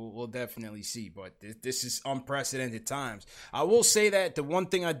 We'll definitely see, but this is unprecedented times. I will say that the one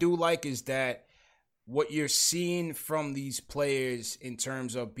thing I do like is that what you're seeing from these players in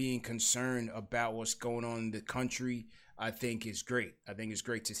terms of being concerned about what's going on in the country, I think is great. I think it's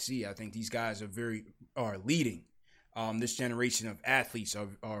great to see. I think these guys are leading. This generation of athletes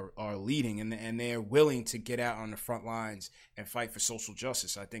are leading, and they're willing to get out on the front lines and fight for social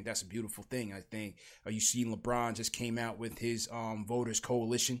justice. I think that's a beautiful thing. I think you see LeBron just came out with his voters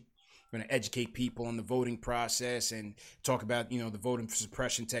coalition, going to educate people on the voting process and talk about, you know, the voting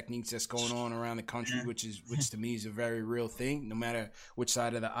suppression techniques that's going on around the country, which to me is a very real thing, no matter which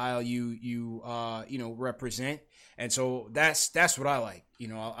side of the aisle you represent. And so that's what I like. You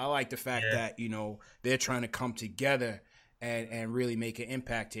know, I like the fact that, you know, they're trying to come together and really make an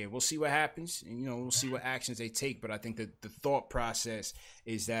impact here. We'll see what happens, and, you know, we'll see what actions they take. But I think that the thought process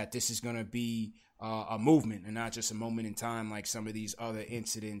is that this is going to be a movement and not just a moment in time like some of these other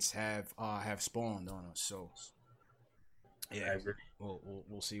incidents have spawned on us. So, yeah,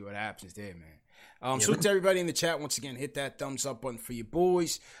 we'll see what happens there, man. So to everybody in the chat, once again, hit that thumbs up button for your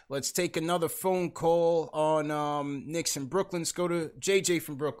boys. Let's take another phone call on Knicks in Brooklyn. Let's go to JJ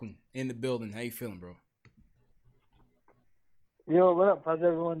from Brooklyn in the building. How you feeling, bro? Yo, what up? How's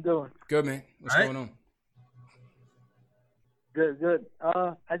everyone doing? Good, man. What's going on? Good.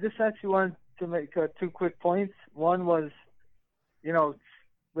 I just actually wanted to make 2 quick points. One was, you know,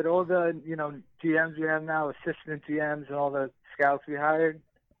 with all the, you know, GMs we have now, assistant GMs and all the scouts we hired,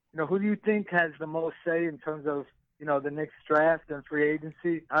 you know, who do you think has the most say in terms of, you know, the Knicks draft and free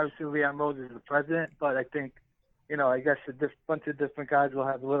agency? Obviously, Leon Rose is the president, but I think, you know, I guess a bunch of different guys will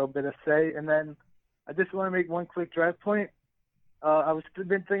have a little bit of say. And then I just want to make one quick draft point. I've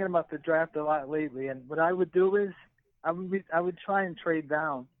been thinking about the draft a lot lately, and what I would do is I would try and trade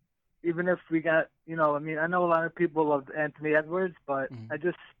down, even if we got, you know, I mean, I know a lot of people love Anthony Edwards, but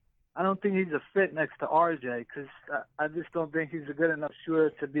I don't think he's a fit next to RJ, because I just don't think he's a good enough shooter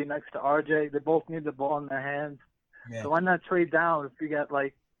to be next to RJ. They both need the ball in their hands. Yeah. So why not trade down if we got,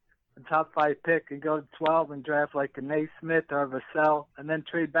 like, a top 5 pick and go to 12 and draft like a Naismith or a Vassell, and then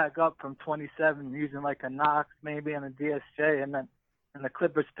trade back up from 27 using like a Knox maybe on a DSJ, and then the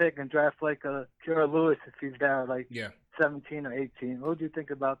Clippers pick and draft like a Kira Lewis if he's there, like 17 or 18. What would you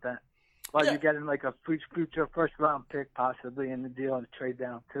think about that? Well, you're getting like a future first-round pick possibly in the deal and trade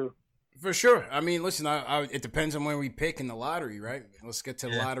down too. For sure. I mean, listen, it depends on when we pick in the lottery, right? Let's get to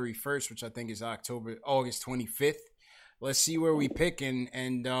the lottery first, which I think is August 25th. Let's see where we pick and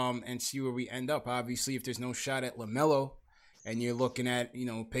see where we end up. Obviously, if there's no shot at LaMelo, and you're looking at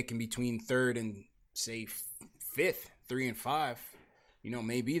picking between 3rd and say 5th, 3 and 5,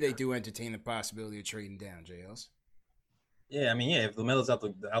 maybe they do entertain the possibility of trading down. JLs. Yeah, I mean, if LaMelo's out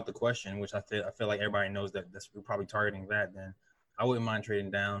the question, which I feel like everybody knows that we're probably targeting that, then I wouldn't mind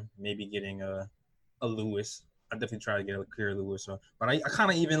trading down, maybe getting a Lewis. I definitely try to get a clear Lewis. But I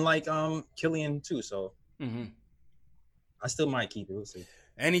kind of even like Killian too, so I still might keep it. We'll see.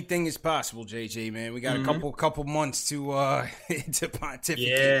 Anything is possible, JJ, man. We got a couple months to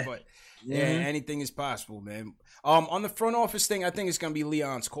pontificate, but anything is possible, man. On the front office thing, I think it's gonna be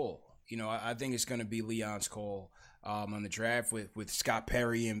Leon's call. I think it's gonna be Leon's call. On the draft with Scott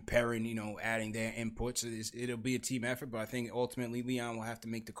Perry and Perrin, adding their inputs. It'll be a team effort, but I think ultimately Leon will have to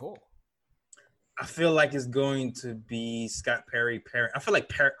make the call. I feel like it's going to be Scott Perry, Perrin. I feel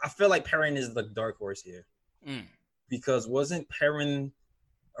like Perrin is the dark horse here. Because wasn't Perrin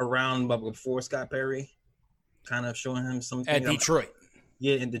around before Scott Perry, kind of showing him something at Detroit?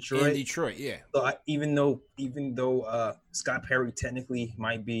 In Detroit. Yeah. So even though Scott Perry technically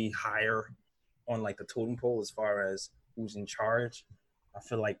might be higher on like the totem pole as far as who's in charge, I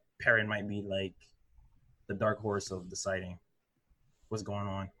feel like Perrin might be like the dark horse of deciding what's going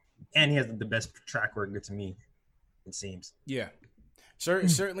on, and he has the best track record to me, it seems. Yeah,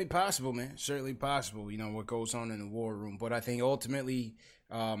 certainly possible, man. Certainly possible. What goes on in the war room, but I think ultimately,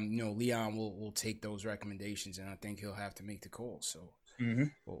 Leon will take those recommendations, and I think he'll have to make the call. So.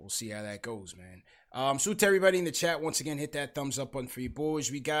 We'll see how that goes, man. So to everybody in the chat, once again, hit that thumbs up button for you boys.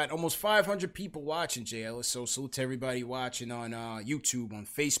 We got almost 500 people watching, JL. So salute to everybody watching on YouTube, on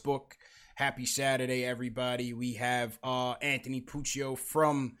Facebook. Happy Saturday, everybody. We have Anthony Puccio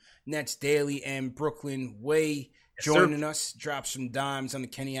from Nets Daily and Brooklyn Way joining us. Drop some dimes on the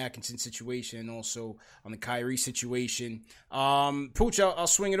Kenny Atkinson situation and also on the Kyrie situation. Pooch, I'll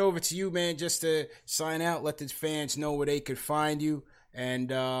swing it over to you, man, just to sign out. Let the fans know where they could find you. And,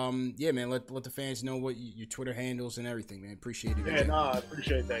 man, let the fans know what your Twitter handles and everything, man. Appreciate it. Yeah, I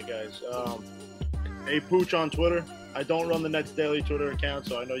appreciate that, guys. Hey, Pooch on Twitter. I don't run the Nets Daily Twitter account,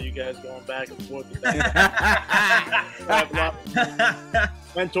 so I know you guys going back and forth with that.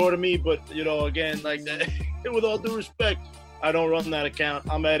 Mentor to me, but, again, like that, with all due respect, I don't run that account.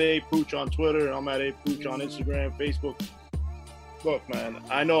 I'm at A Pooch on Twitter. I'm at A Pooch on Instagram, Facebook. Look, man,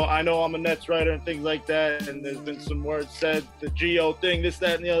 I know I'm a Nets writer and things like that, and there's been some words said, the Geo thing, this,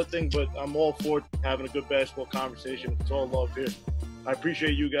 that, and the other thing, but I'm all for having a good basketball conversation. It's all love here. I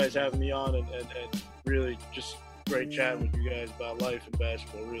appreciate you guys having me on and really just great chatting with you guys about life and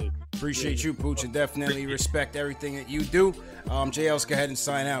basketball, really. Appreciate you, Pooch, and definitely respect everything that you do. JL's, go ahead and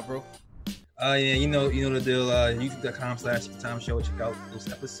sign out, bro. You know the deal. YouTube.com/TheTimeShow. Check out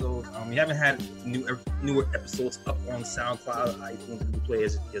those episodes. We haven't had newer episodes up on SoundCloud, iTunes, Google Play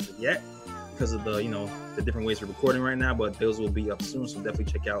as of yet because of the different ways we're recording right now. But those will be up soon, so definitely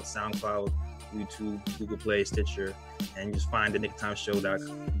check out SoundCloud, YouTube, Google Play, Stitcher, and just find the Nick of Time Show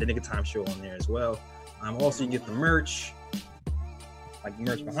on there as well. Also, you get the merch, like the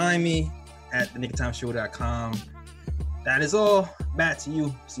merch behind me, at thenicoftimeshow.com. That is all. Back to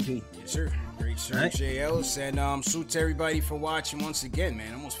you, CP. Yes, sir. Great search, Jay Ellis. And salute to everybody for watching once again,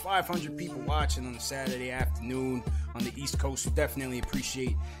 man. Almost 500 people watching on a Saturday afternoon on the East Coast. We definitely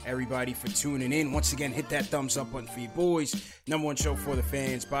appreciate everybody for tuning in. Once again, hit that thumbs up button for you boys. Number one show for the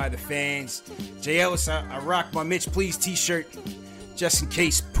fans, by the fans. Jay Ellis, I rock my Mitch Please t-shirt just in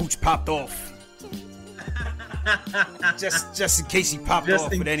case Pooch popped off. just in case he popped off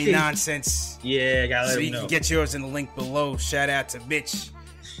with any nonsense. Yeah, gotta let so him you know. can get yours in the link below. Shout out to Mitch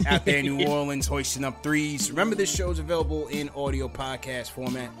out there in New Orleans hoisting up threes. Remember, this show is available in audio podcast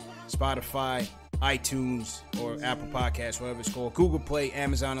format. Spotify, iTunes, or Apple Podcasts, whatever it's called. Google Play,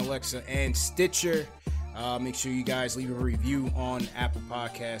 Amazon Alexa, and Stitcher. Make sure you guys leave a review on Apple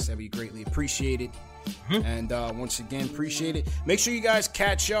Podcasts. That'd be greatly appreciated. And once again, appreciate it. Make sure you guys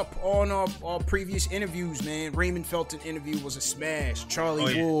catch up on our previous interviews, man. Raymond Felton interview was a smash.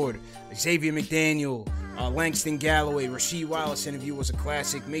 Charlie Ward, Xavier McDaniel, Langston Galloway, Rasheed Wallace interview was a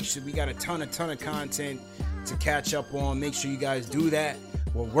classic. Make sure we got a ton of content to catch up on. Make sure you guys do that.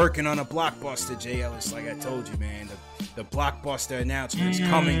 We're working on a blockbuster, Jay Ellis, like I told you, man. The blockbuster announcement is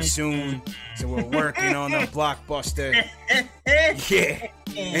coming soon. So we're working on the blockbuster. Yeah.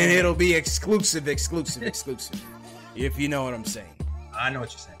 And it'll be exclusive. If you know what I'm saying. I know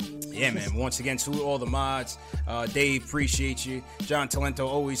what you're saying. Yeah, man. Once again, salute all the mods. Dave, appreciate you. John Talento,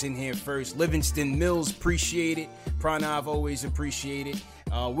 always in here first. Livingston Mills, appreciate it. Pranav, always appreciate it.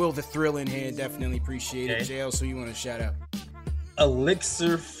 Will the Thrill in here, definitely appreciate it. JL, so you want to shout out?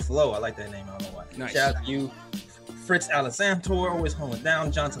 Elixir Flow. I like that name. I don't know why. Nice. Shout out to you. Fritz Alisantor, always holding down.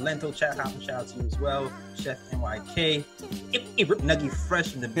 John Talento, chat hopping, shout out to you as well. Chef NYK, Nuggy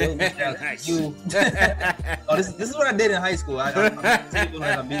Fresh in the building, shout out to you. Oh, this is what I did in high school. I'm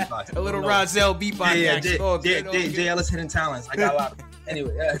beatbox. A little Rozelle beatbox. Jay Ellis Hidden Talents. I got a lot of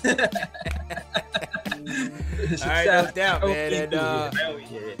anyway. All right, no doubt, man. And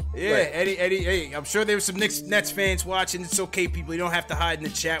Eddie, I'm sure there's some Nets fans watching. It's okay, people. You don't have to hide in the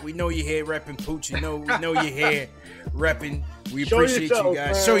chat. We know you're here repping Pooch. We know you're here repping. We appreciate you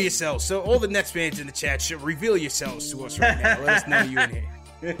guys. Man. Show yourselves. So all the Nets fans in the chat should reveal yourselves to us right now. Let us know you're in here.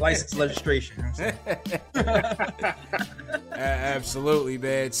 License registration. Absolutely,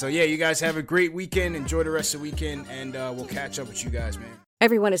 man. So yeah, you guys have a great weekend. Enjoy the rest of the weekend, and we'll catch up with you guys, man.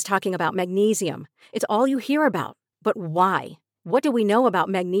 Everyone is talking about magnesium. It's all you hear about. But why? What do we know about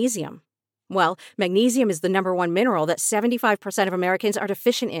magnesium? Well, magnesium is the number one mineral that 75% of Americans are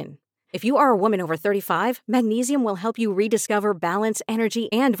deficient in. If you are a woman over 35, magnesium will help you rediscover balance, energy,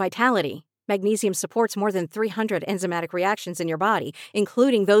 and vitality. Magnesium supports more than 300 enzymatic reactions in your body,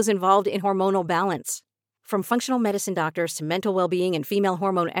 including those involved in hormonal balance. From functional medicine doctors to mental well-being and female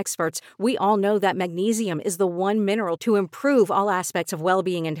hormone experts, we all know that magnesium is the one mineral to improve all aspects of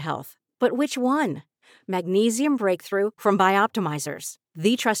well-being and health. But which one? Magnesium Breakthrough from Bioptimizers,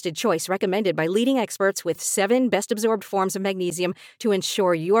 the trusted choice recommended by leading experts with 7 best-absorbed forms of magnesium to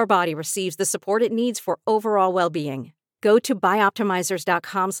ensure your body receives the support it needs for overall well-being. Go to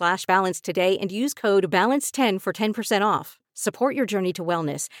bioptimizers.com/balance today and use code BALANCE10 for 10% off. Support your journey to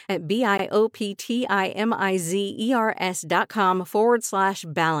wellness at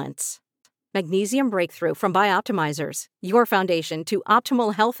bioptimizers.com/balance. Magnesium Breakthrough from Bioptimizers, your foundation to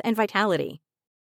optimal health and vitality.